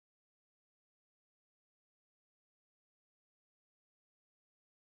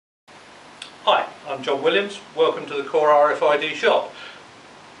Hi, I'm John Williams. Welcome to the Core RFID shop.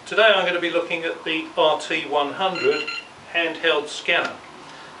 Today I'm going to be looking at the RT100 handheld scanner.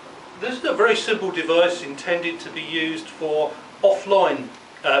 This is a very simple device intended to be used for offline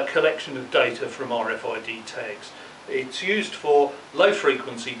collection of data from RFID tags. It's used for low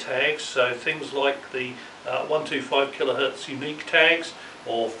frequency tags, so things like the 125 kHz unique tags,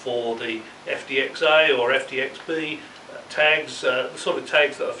 or for the FDXA or FDXB tags, the sort of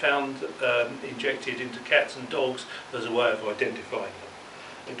tags that are found injected into cats and dogs as a way of identifying them.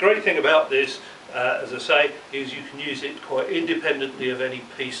 The great thing about this, as I say, is you can use it quite independently of any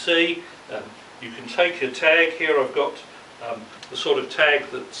PC. You can take your tag. Here I've got the sort of tag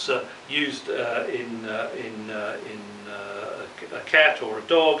that's used in a cat or a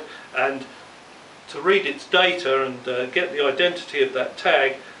dog, and to read its data and get the identity of that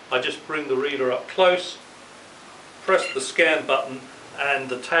tag, I just bring the reader up close, press the scan button, and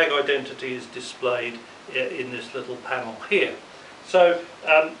the tag identity is displayed in this little panel here. So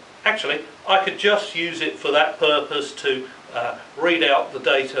actually I could just use it for that purpose, to read out the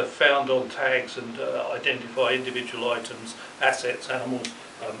data found on tags and identify individual items, assets, animals,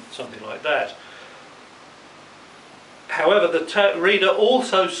 something like that. However, the reader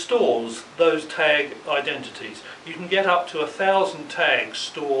also stores those tag identities. You can get up to 1,000 tags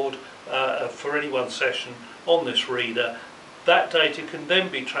stored for any one session on this reader. That data can then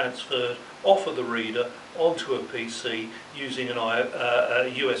be transferred off of the reader onto a PC using a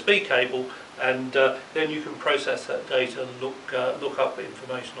USB cable, and then you can process that data and look up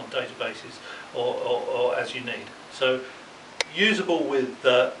information on databases or as you need. So usable with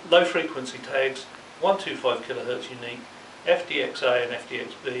low frequency tags, 125 kHz unique, FDXA and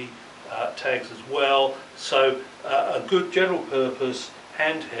FDXB tags as well. So a good general purpose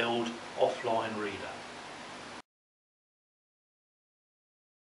handheld offline reader.